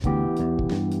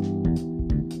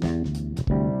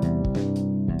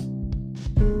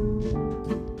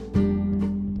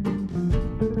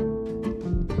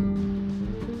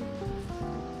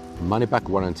Money back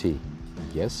guarantee,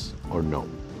 yes or no?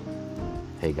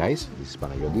 Hey guys, this is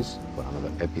Panagiotis for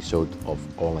another episode of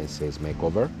Online Sales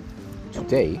Makeover.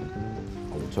 Today,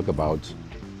 I will talk about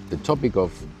the topic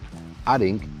of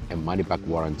adding a money back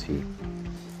guarantee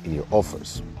in your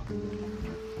offers.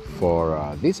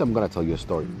 For this, I'm going to tell you a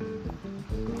story.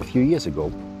 A few years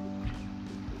ago,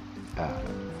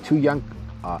 two young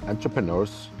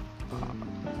entrepreneurs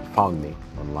found me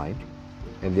online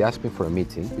and they asked me for a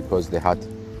meeting because they had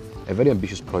a very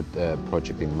ambitious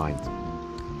project in mind.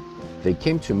 They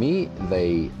came to me,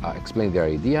 they explained their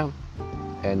idea,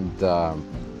 and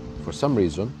for some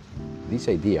reason this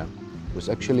idea was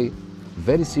actually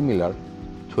very similar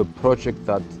to a project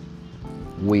that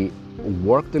we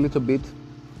worked a little bit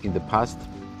in the past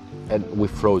and we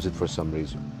froze it for some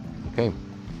reason. Okay,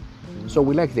 so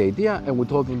we liked the idea and we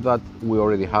told them that we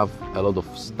already have a lot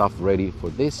of stuff ready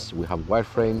for this. We have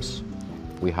wireframes,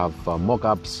 we have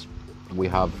mock-ups, we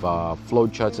have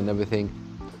flowcharts and everything,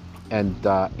 and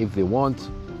if they want,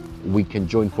 we can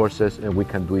join forces and we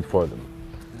can do it for them.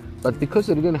 But because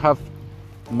they didn't have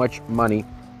much money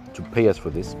to pay us for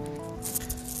this,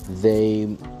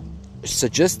 they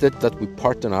suggested that we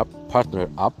partner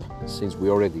up since we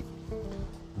already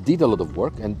did a lot of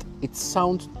work, and it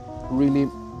sounds really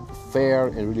fair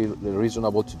and really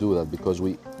reasonable to do that because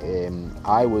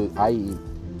I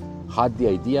had the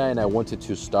idea and I wanted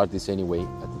to start this anyway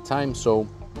at the time, so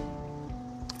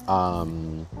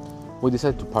we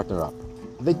decided to partner up.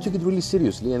 They took it really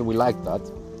seriously and we liked that.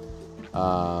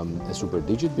 A Super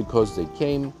Digit, because they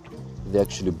came, they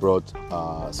actually brought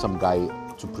some guy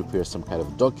to prepare some kind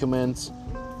of documents,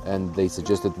 and they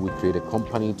suggested we create a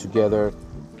company together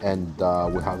and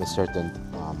we have a certain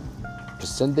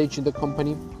percentage in the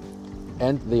company,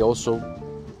 and they also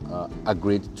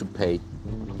agreed to pay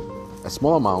a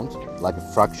small amount, like a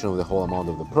fraction of the whole amount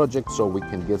of the project, so we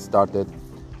can get started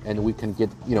and we can get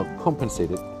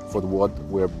compensated for what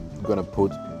we're gonna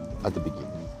put at the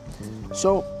beginning.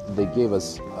 So they gave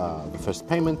us the first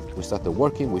payment, we started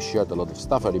working, we shared a lot of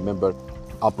stuff. I remember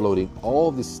uploading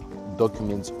all these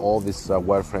documents, all these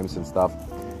wireframes and stuff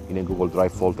in a Google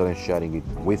Drive folder and sharing it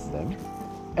with them.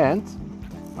 And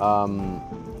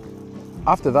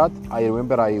after that, I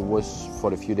remember I was out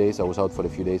for a few days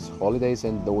holidays,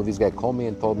 and this guy called me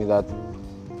and told me that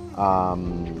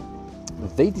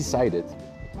they decided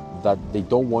that they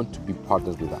don't want to be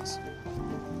partners with us.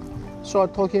 So I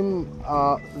told him,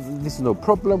 this is no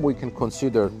problem, we can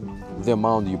consider the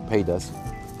amount you paid us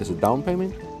as a down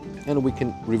payment, and we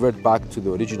can revert back to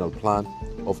the original plan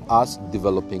of us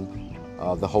developing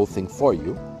the whole thing for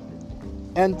you,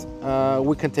 and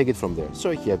we can take it from there. So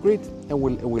he agreed, and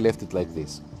we left it like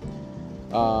this.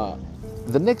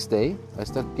 The next day, I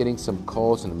started getting some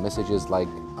calls and messages like,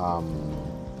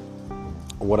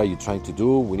 what are you trying to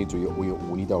do? We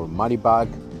need our money back,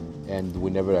 and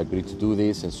we never agreed to do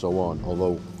this, and so on.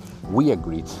 Although we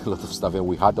agreed a lot of stuff and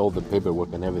we had all the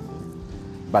paperwork and everything.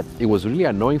 But it was really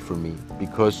annoying for me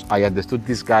because I understood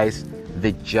these guys,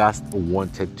 they just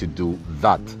wanted to do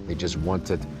that. They just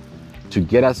wanted to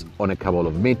get us on a couple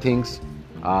of meetings,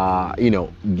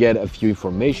 get a few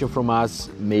information from us,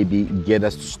 maybe get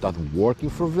us to start working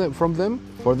for them,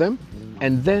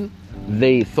 and then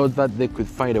they thought that they could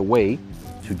find a way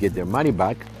to get their money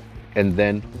back and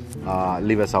then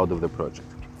leave us out of the project.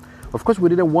 Of course, we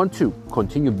didn't want to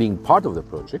continue being part of the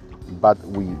project, but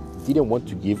we didn't want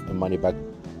to give the money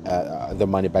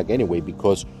back anyway,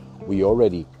 because we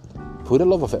already put a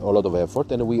lot of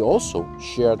effort, and we also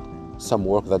shared some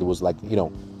work that was like a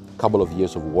couple of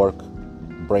years of work,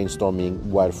 brainstorming,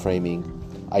 wireframing,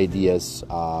 ideas,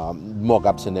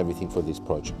 mock-ups and everything for this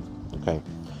project. Okay,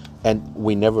 and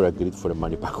we never agreed for a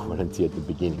money back guarantee at the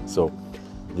beginning. So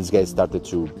these guys started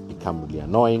to become really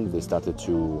annoying. They started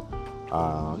to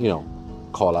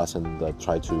call us and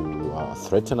try to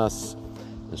threaten us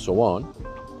and so on,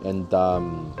 and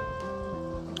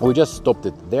we just stopped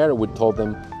it there. We told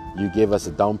them, you gave us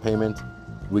a down payment,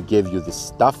 we gave you this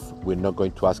stuff, we're not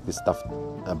going to ask this stuff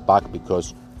back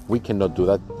because we cannot do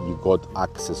that. You got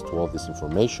access to all this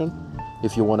information.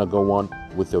 If you want to go on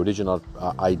with the original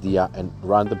idea and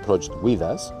run the project with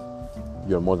us,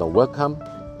 you're more than welcome.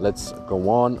 Let's go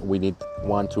on. We need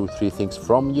 1, 2, 3 things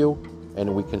from you,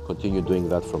 and we can continue doing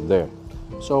that from there.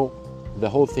 So the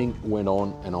whole thing went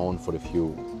on and on for a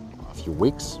few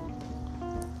weeks,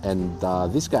 and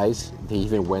these guys, they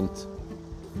even went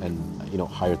and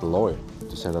hired a lawyer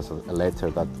to send us a letter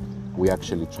that we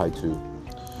actually tried to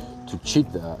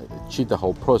cheat the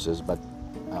whole process, but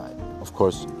of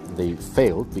course they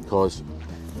failed because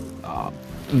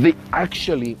they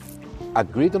actually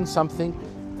agreed on something,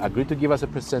 agreed to give us a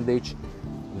percentage,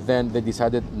 Then they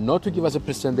decided not to give us a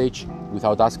percentage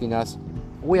without asking us.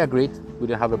 We agreed. We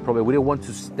didn't have a problem. We didn't want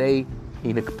to stay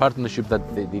in a partnership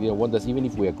that they didn't want us, even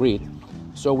if we agreed.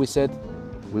 So we said,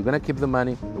 we're gonna keep the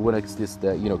money. We're gonna just,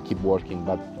 keep working.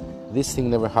 But this thing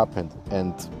never happened,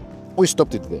 and we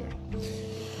stopped it there.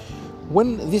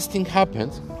 When this thing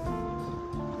happened,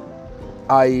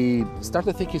 I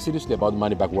started thinking seriously about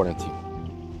money-back warranty.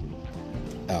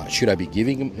 Should I be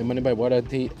giving a money-back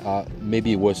warranty?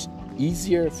 Maybe it was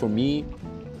easier for me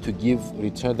to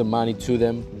return the money to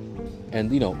them,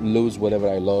 and lose whatever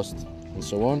I lost, and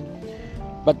so on.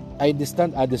 But I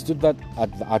understood that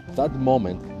at that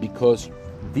moment, because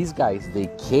these guys, they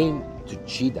came to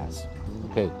cheat us,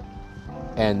 okay,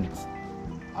 and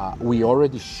we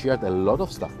already shared a lot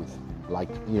of stuff with them.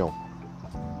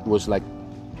 It was like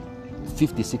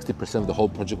 50-60% of the whole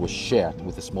project was shared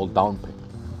with a small down payment.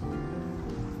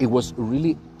 It was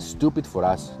really stupid for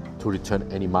us to return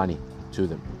any money to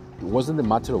them. It wasn't a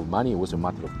matter of money, it was a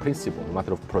matter of principle, a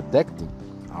matter of protecting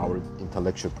our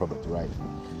intellectual property, right?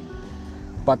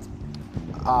 But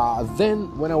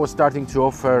then when I was starting to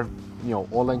offer,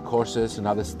 online courses and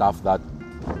other stuff that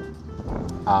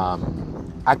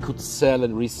I could sell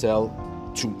and resell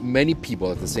to many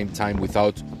people at the same time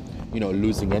without,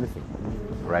 losing anything,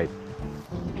 right?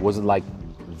 It wasn't like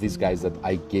these guys that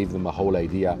I gave them a whole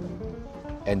idea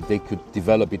and they could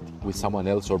develop it with someone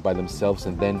else or by themselves,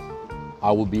 and then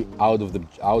I will be out of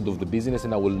the business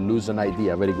and I will lose an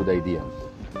idea, a very good idea.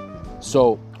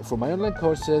 So for my online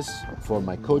courses, for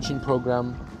my coaching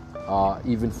program,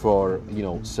 even for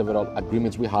several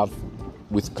agreements we have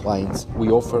with clients, we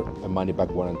offer a money-back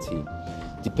warranty.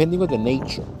 Depending on the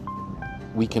nature,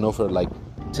 we can offer like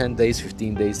 10 days,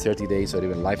 15 days, 30 days, or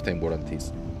even lifetime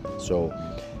warranties. So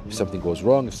if something goes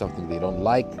wrong, if something they don't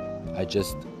like, I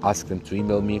just ask them to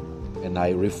email me and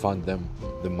I refund them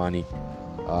the money.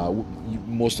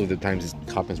 Most of the times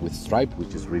it happens with Stripe,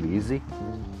 which is really easy.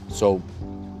 So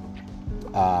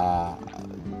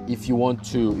if you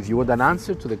want an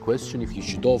answer to the question if you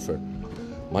should offer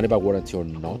money-back warranty or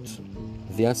not,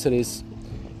 the answer is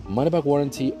money-back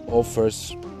warranty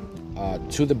offers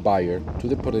to the buyer, to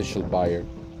the potential buyer,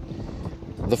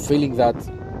 the feeling that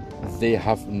they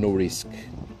have no risk.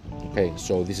 Okay,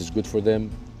 so this is good for them.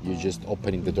 You're just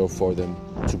opening the door for them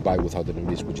to buy without any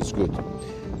risk, which is good.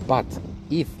 But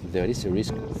if there is a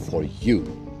risk for you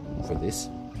for this,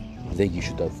 then you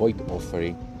should avoid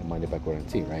offering a money-back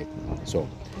guarantee, right? So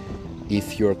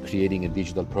if you're creating a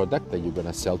digital product that you're going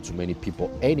to sell to many people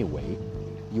anyway,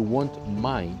 you won't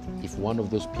mind if one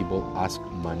of those people ask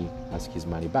his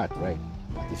money back, right?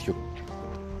 But if you're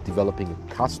developing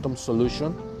a custom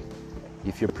solution,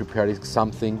 if you're preparing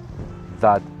something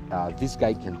that this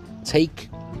guy can take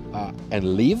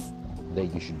and leave,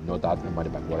 then you should not add a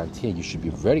money-back guarantee, and you should be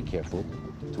very careful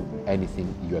to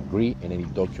anything you agree and any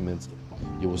documents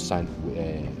you will sign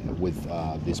with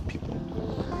these people.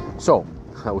 So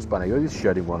I was Panagiotis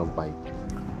sharing one of my,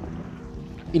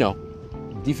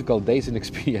 difficult days and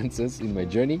experiences in my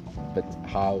journey, but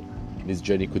how this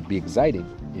journey could be exciting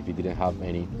if you didn't have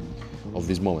any of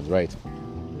these moments, right?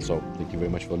 So thank you very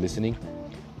much for listening.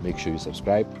 Make sure you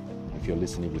subscribe. If you're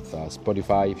listening with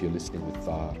Spotify, if you're listening with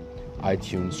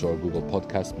iTunes or Google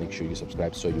Podcasts, make sure you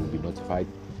subscribe so you'll be notified.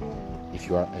 If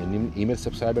you are an email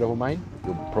subscriber of mine,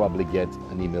 you'll probably get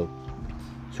an email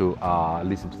to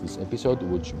listen to this episode,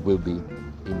 which will be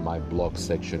in my blog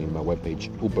section in my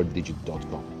webpage,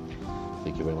 uberdigit.com.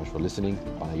 Thank you very much for listening.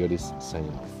 Panagiotis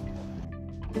signing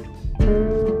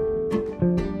off.